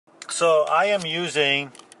So I am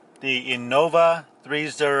using the Innova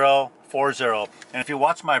 3040, and if you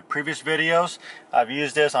watch my previous videos, I've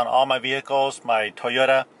used this on all my vehicles, my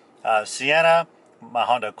Toyota Sienna, my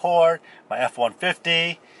Honda Accord, my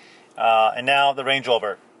F-150, and now the Range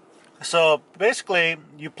Rover. So basically,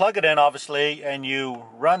 you plug it in obviously, and you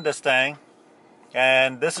run this thing,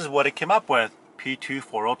 and this is what it came up with,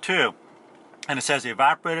 P2402. And it says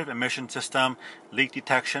evaporative emission system, leak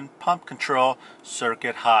detection, pump control,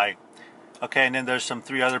 circuit high. Okay, and then there's some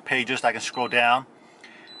 3 other pages that I can scroll down.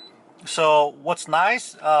 So what's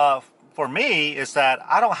nice for me is that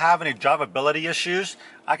I don't have any drivability issues.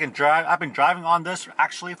 I can drive. I've been driving on this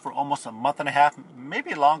actually for almost a month and a half,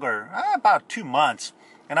 maybe longer, about 2 months,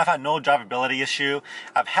 and I've had no drivability issue.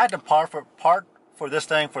 I've had to part for this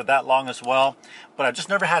thing for that long as well, but I just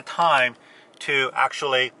never had time to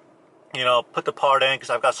actually, you know, put the part in because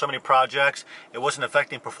I've got so many projects. It wasn't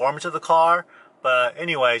affecting performance of the car. But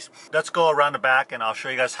anyways, let's go around the back and I'll show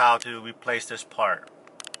you guys how to replace this part.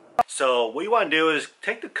 So what you want to do is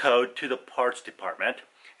take the code to the parts department,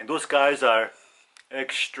 and those guys are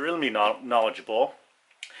extremely knowledgeable,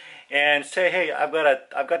 and say, hey, I've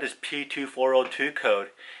got this P2402 code,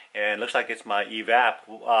 and it looks like it's my Evap.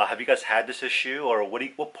 Have you guys had this issue, or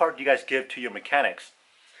what part do you guys give to your mechanics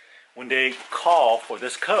when they call for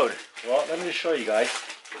this code? Well, let me just show you guys.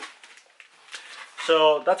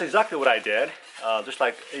 So that's exactly what I did, just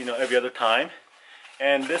like, you know, every other time.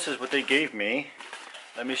 And this is what they gave me.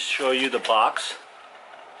 Let me show you the box.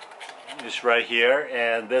 It's right here,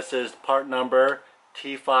 and this is part number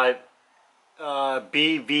T5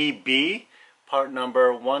 BVB, part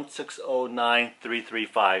number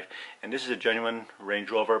 1609335, and this is a genuine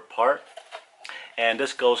Range Rover part. And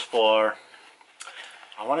this goes for,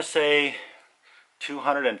 I want to say,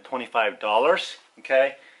 $225.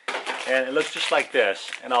 Okay. And it looks just like this,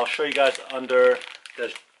 and I'll show you guys under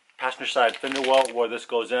this passenger side fender well where this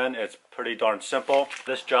goes in. It's pretty darn simple.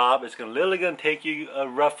 This job is literally going to take you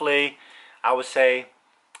roughly, I would say,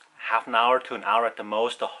 half an hour to an hour at the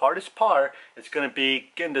most. The hardest part is going to be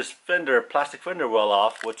getting this plastic fender well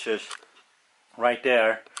off, which is right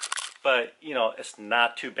there. But you know, it's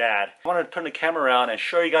not too bad. I want to turn the camera around and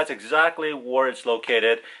show you guys exactly where it's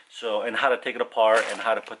located, so, and how to take it apart and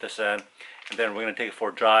how to put this in. And then we're going to take it for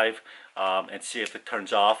a drive and see if it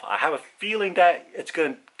turns off. I have a feeling that it's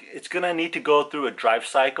gonna need to go through a drive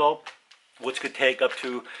cycle, which could take up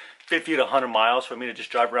to 50 to 100 miles for me to just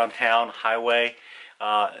drive around town, highway,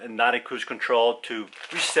 and not in cruise control, to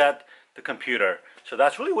reset the computer. So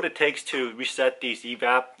that's really what it takes to reset these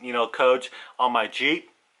Evap, you know, codes on my Jeep.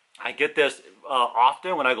 I get this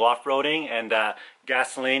often when I go off-roading and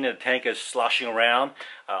gasoline in the tank is sloshing around.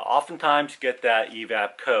 Oftentimes get that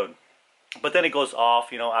Evap code. But then it goes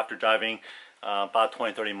off, you know, after driving about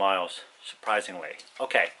 20-30 miles, surprisingly.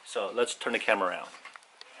 Okay, so let's turn the camera around.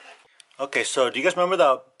 Okay, so do you guys remember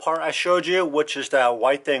the part I showed you, which is that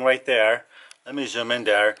white thing right there? Let me zoom in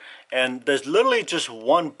there. And there's literally just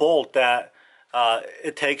one bolt that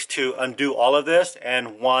it takes to undo all of this,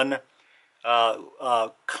 and one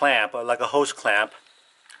clamp, like a hose clamp.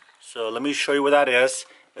 So let me show you where that is.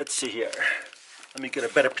 Let's see here. Let me get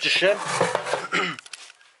a better position.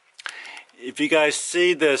 If you guys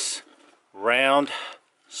see this round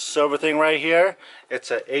silver thing right here, it's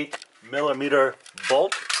an 8mm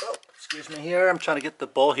bolt. Oh, excuse me here, I'm trying to get the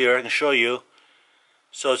bolt here, I can show you.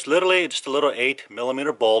 So it's literally just a little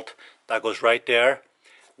 8mm bolt that goes right there.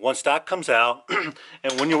 Once that comes out,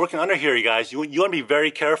 and when you're working under here, you guys, you want to be very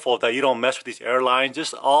careful that you don't mess with these air lines.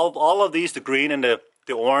 Just all of these, the green and the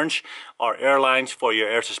orange, are air lines for your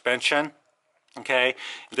air suspension. Okay,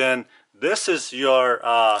 then this is your,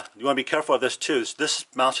 you want to be careful of this too. This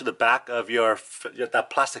mounts to the back of that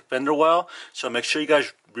plastic fender well. So make sure you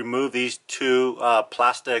guys remove these 2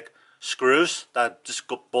 plastic screws that just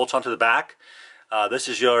bolts onto the back. This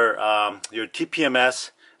is your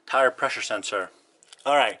TPMS tire pressure sensor.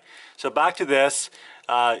 All right, so back to this.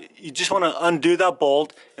 You just want to undo that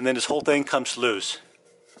bolt, and then this whole thing comes loose.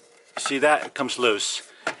 See that? It comes loose.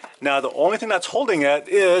 Now the only thing that's holding it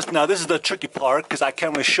is, now this is the tricky part because I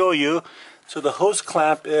can't really show you. So the hose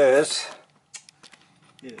clamp is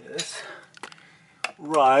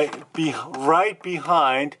right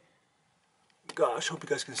behind. Gosh, hope you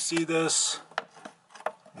guys can see this.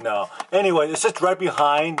 No. Anyway, it's just right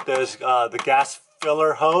behind. There's the gas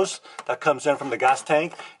filler hose that comes in from the gas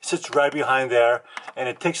tank. It sits right behind there, and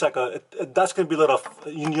it takes like that's going to be a little.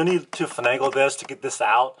 You need to finagle this to get this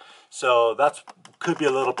out. So that's could be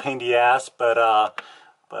a little pain in the ass, but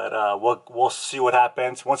we'll see what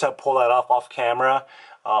happens. Once I pull that off camera,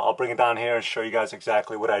 I'll bring it down here and show you guys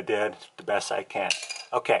exactly what I did the best I can.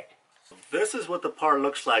 Okay, this is what the part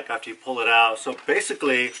looks like after you pull it out. So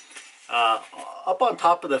basically, up on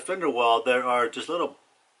top of the fender well, there are just little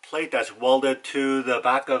plate that's welded to the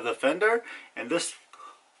back of the fender, and this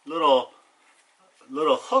little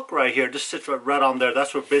hook right here just sits right on there.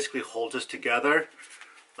 That's what basically holds this together,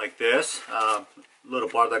 like this. Little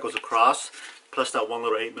bar that goes across, plus that one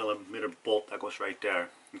little 8mm bolt that goes right there.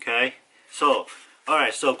 Okay, so all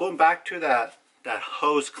right, so going back to that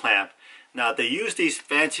hose clamp. Now they use these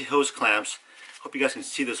fancy hose clamps. Hope you guys can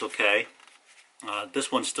see this okay.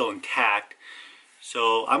 This one's still intact.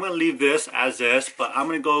 So I'm going to leave this as is, but I'm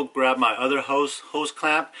going to go grab my other hose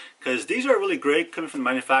clamp, because these are really great coming from the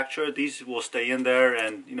manufacturer. These will stay in there,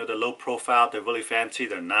 and you know, they're low profile, they're really fancy,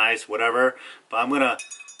 they're nice, whatever. But I'm going to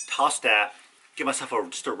toss that, give myself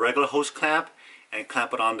just a regular hose clamp, and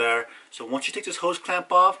clamp it on there. So once you take this hose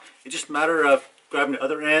clamp off, it's just a matter of grabbing the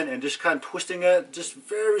other end and just kind of twisting it just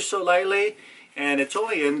very so lightly, and it's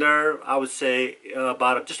only in there, I would say,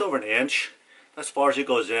 about just over an inch as far as it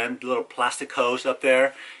goes in. The little plastic hose up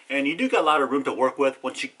there, and you do got a lot of room to work with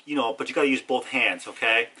once you know, but you got to use both hands.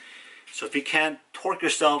 Okay, so if you can't torque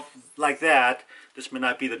yourself like that, this may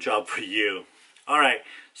not be the job for you. All right,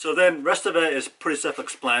 so then rest of it is pretty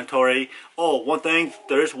self-explanatory. Oh, one thing,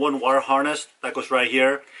 there is one wire harness that goes right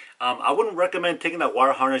here. I wouldn't recommend taking that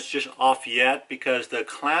wire harness just off yet, because the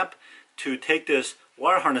clamp to take this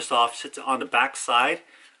wire harness off sits on the back side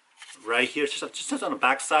right here. It just sits on the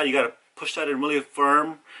back side. You got to push that in really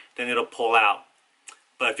firm, then it'll pull out.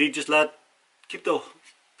 But if you just keep the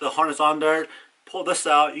harness on there, pull this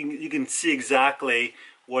out, you can see exactly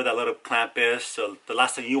where that little clamp is. So the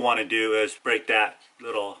last thing you want to do is break that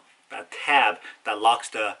tab that locks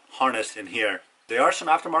the harness in here. There are some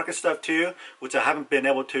aftermarket stuff too, which I haven't been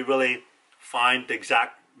able to really find the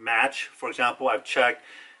exact match. For example, I've checked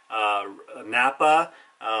Napa,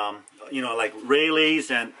 you know, like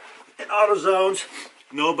Rayleigh's and AutoZone's.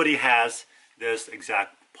 Nobody has this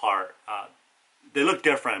exact part. They look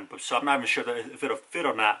different, but so I'm not even sure if it'll fit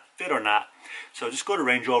or not. So just go to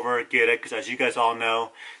Range Rover, get it, because as you guys all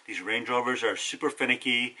know, these Range Rovers are super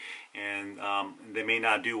finicky, and they may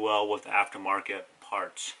not do well with aftermarket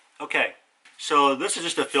parts. Okay, so this is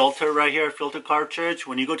just a filter right here, filter cartridge.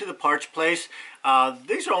 When you go to the parts place,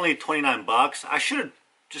 these are only 29 bucks. I should have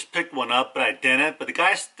just picked one up, but I didn't. But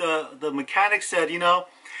the mechanic said, you know,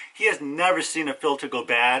 he has never seen a filter go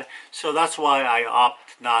bad, so that's why I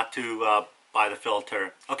opt not to buy the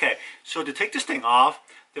filter. Okay, so to take this thing off,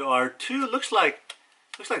 there are two, looks like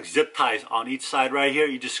zip ties on each side right here.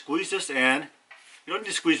 You just squeeze this in. You don't need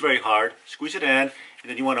to squeeze very hard. Squeeze it in, and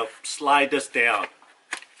then you want to slide this down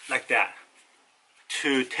like that.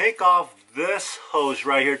 To take off this hose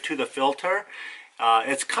right here to the filter,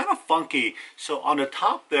 it's kind of funky. So on the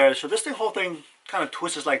top there, so this whole thing kind of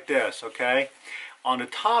twists like this, okay? On the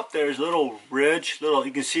top there's a little ridge,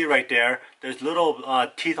 you can see right there, there's little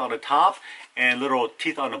teeth on the top and little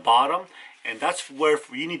teeth on the bottom, and that's where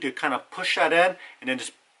you need to kind of push that in and then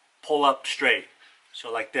just pull up straight.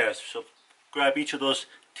 So like this. So grab each of those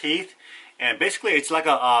teeth, and basically it's like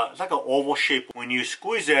an oval shape. When you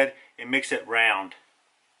squeeze it, it makes it round.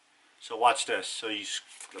 So watch this. So let me see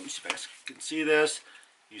if you guys can see this.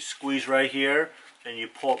 You squeeze right here, then you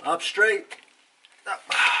pull up straight. Up.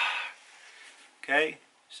 Okay,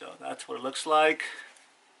 so that's what it looks like.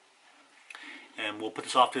 And we'll put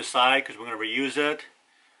this off to the side because we're going to reuse it.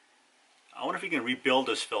 I wonder if you can rebuild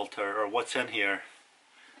this filter or what's in here.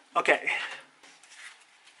 Okay.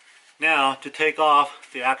 Now to take off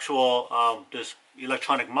the actual this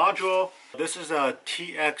electronic module. This is a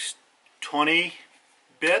TX20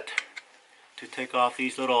 bit to take off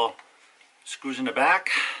these little screws in the back.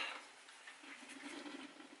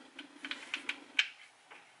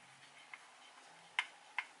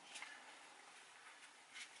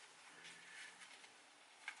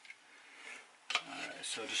 Alright,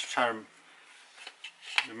 so just try to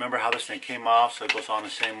remember how this thing came off, so it goes on the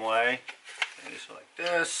same way. Okay, so like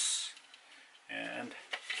this, and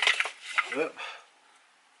whoop,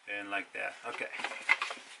 and like that. Okay,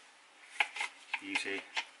 easy.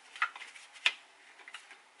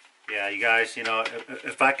 Yeah, you guys, you know,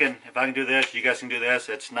 if I can do this, you guys can do this.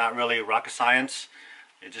 It's not really rocket science.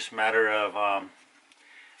 It's just a matter of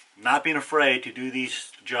not being afraid to do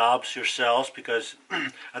these jobs yourselves, because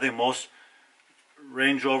I think most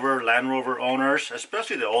Range Rover, Land Rover owners,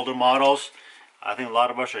 especially the older models, I think a lot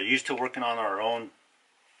of us are used to working on our own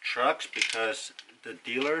trucks because the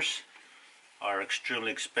dealers are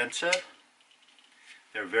extremely expensive.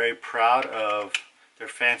 They're very proud of their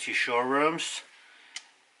fancy showrooms,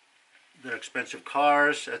 their expensive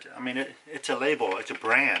cars. I mean, it's a label, it's a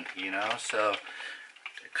brand, you know. So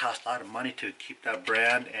It costs a lot of money to keep that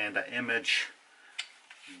brand and that image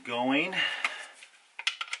going.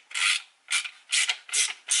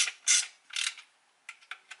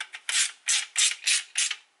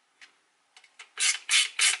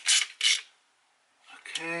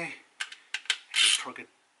 Okay, just torque it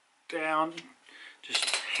down, just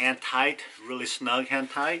hand tight, really snug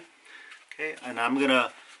hand tight. Okay, and I'm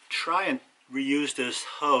gonna try and reuse this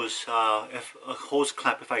hose, if a hose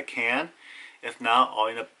clamp if I can. If not, I'll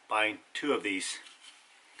end up buying 2 of these.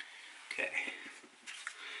 Okay.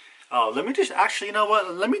 Oh, let me just actually, you know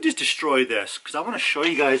what? Let me just destroy this because I want to show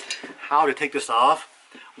you guys how to take this off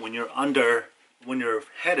when you're under, when your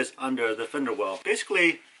head is under the fender well.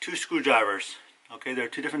 Basically, 2 screwdrivers. Okay, there are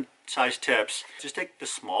 2 different size tips. Just take the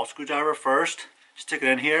small screwdriver first, stick it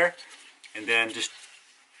in here, and then just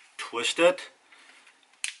twist it.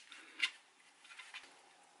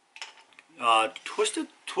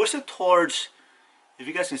 Twist it towards, if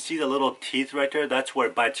you guys can see the little teeth right there, that's where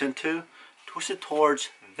it bites into. Twist it towards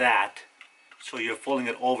that, so you're folding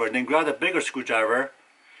it over. And then grab the bigger screwdriver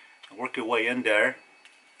and work your way in there,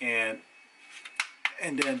 and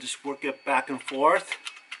then just work it back and forth.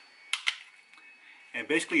 And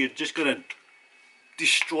basically you're just gonna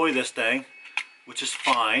destroy this thing, which is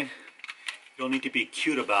fine. You don't need to be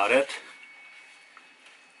cute about it.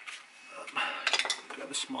 Grab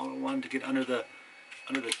a smaller one to get under the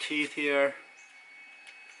teeth here.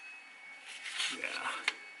 Yeah.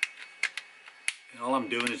 And all I'm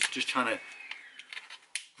doing is just trying to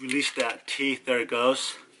release that teeth. There it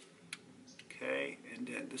goes. Okay, and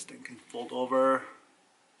then this thing can fold over.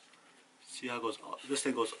 See how it goes? This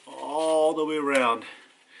thing goes all the way around.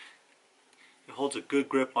 It holds a good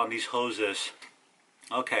grip on these hoses.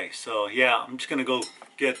 Okay, so yeah, I'm just gonna go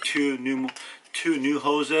get two new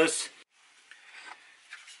hoses.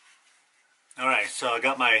 All right, so I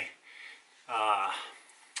got my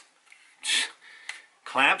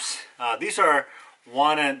clamps. These are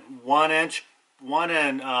 1 and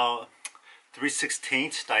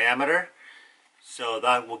 3/16 diameter, so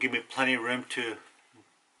that will give me plenty of room to,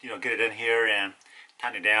 you know, get it in here and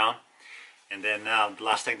tighten it down. And then now the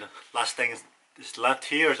last thing is left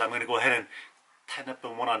here is I'm going to go ahead and tighten up the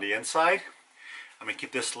one on the inside. I'm going to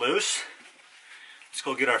keep this loose. Let's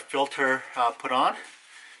go get our filter put on.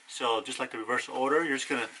 So just like the reverse order, you're just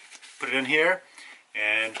going to put it in here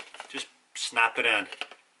and just snap it in.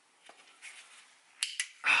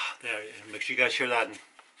 There, make sure you guys hear that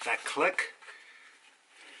click.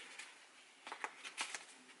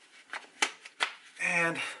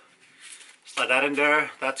 And slide that in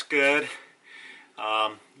there. That's good.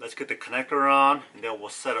 Let's get the connector on, and then we'll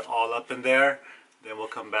set it all up in there. Then we'll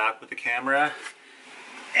come back with the camera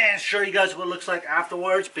and show you guys what it looks like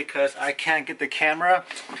afterwards, because I can't get the camera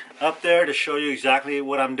up there to show you exactly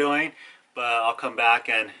what I'm doing, but I'll come back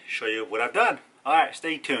and show you what I've done. Alright,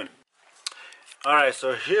 stay tuned. Alright,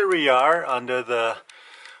 so here we are under the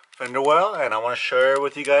fender well, and I want to share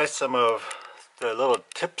with you guys some of the little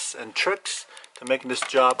tips and tricks to making this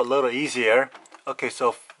job a little easier. Okay,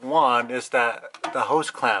 so one is that the hose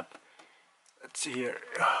clamp. Let's see here.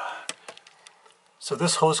 So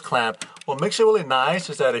this hose clamp, what makes it really nice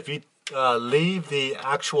is that if you leave the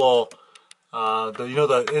actual, you know,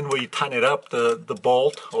 the end where you tighten it up, the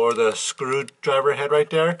bolt or the screwdriver head right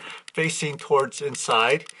there, facing towards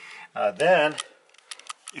inside. Then,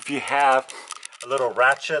 if you have a little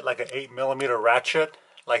ratchet, like an 8mm ratchet,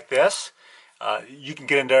 like this, you can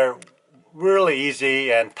get in there really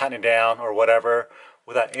easy and tighten it down or whatever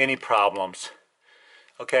without any problems.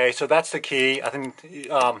 Okay, so that's the key. I think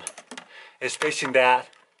is facing that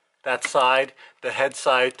side, the head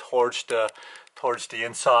side towards the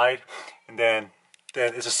inside, and then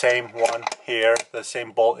it's the same one here. The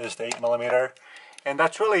same bolt is the 8mm, and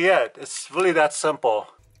that's really it. It's really that simple.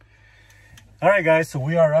 All right, guys. So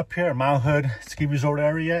we are up here at Mount Hood Ski Resort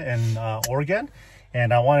area in Oregon,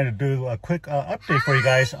 and I wanted to do a quick update for you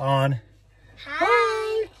guys on.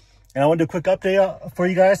 Hi. And I want to do a quick update for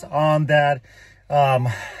you guys on that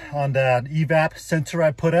Evap sensor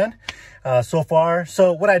I put in so far.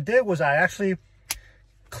 So what I did was I actually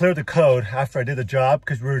cleared the code after I did the job,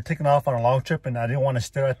 because we were taking off on a long trip and I didn't want to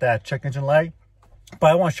stare at that check engine light.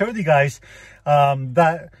 But I want to share with you guys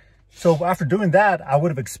that. So after doing that, I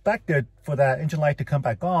would have expected for that engine light to come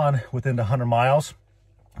back on within the 100 miles.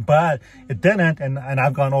 But it didn't, and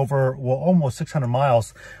I've gone over, well, almost 600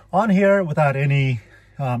 miles on here without any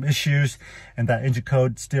issues, and that engine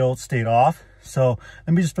code still stayed off. So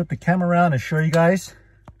let me just flip the camera around and show you guys.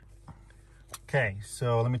 Okay,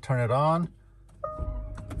 so let me turn it on.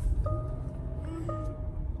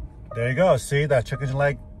 There you go. See, that check engine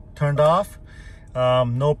light turned off.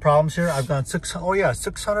 No problems here. I've gone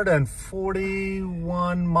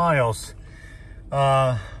 641 miles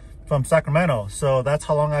from Sacramento. So that's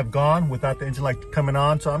how long I've gone without the engine light coming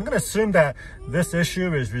on. So I'm going to assume that this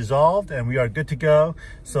issue is resolved and we are good to go.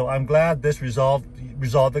 So I'm glad this resolved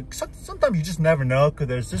it. Sometimes you just never know, because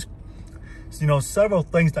there's just, you know, several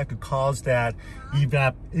things that could cause that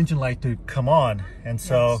Evap engine light to come on. And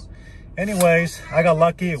so anyways, I got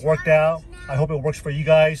lucky. It worked out. I hope it works for you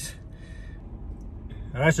guys.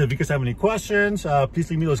 All right, so if you guys have any questions, please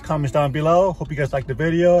leave me those comments down below. Hope you guys liked the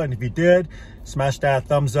video, and if you did, smash that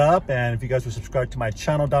thumbs up. And if you guys would subscribe to my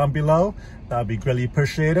channel down below, that would be greatly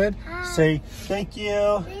appreciated. Say thank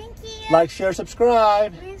you. Thank you. Like, share,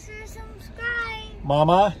 subscribe. Make sure to subscribe.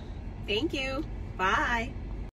 Mama. Thank you. Bye.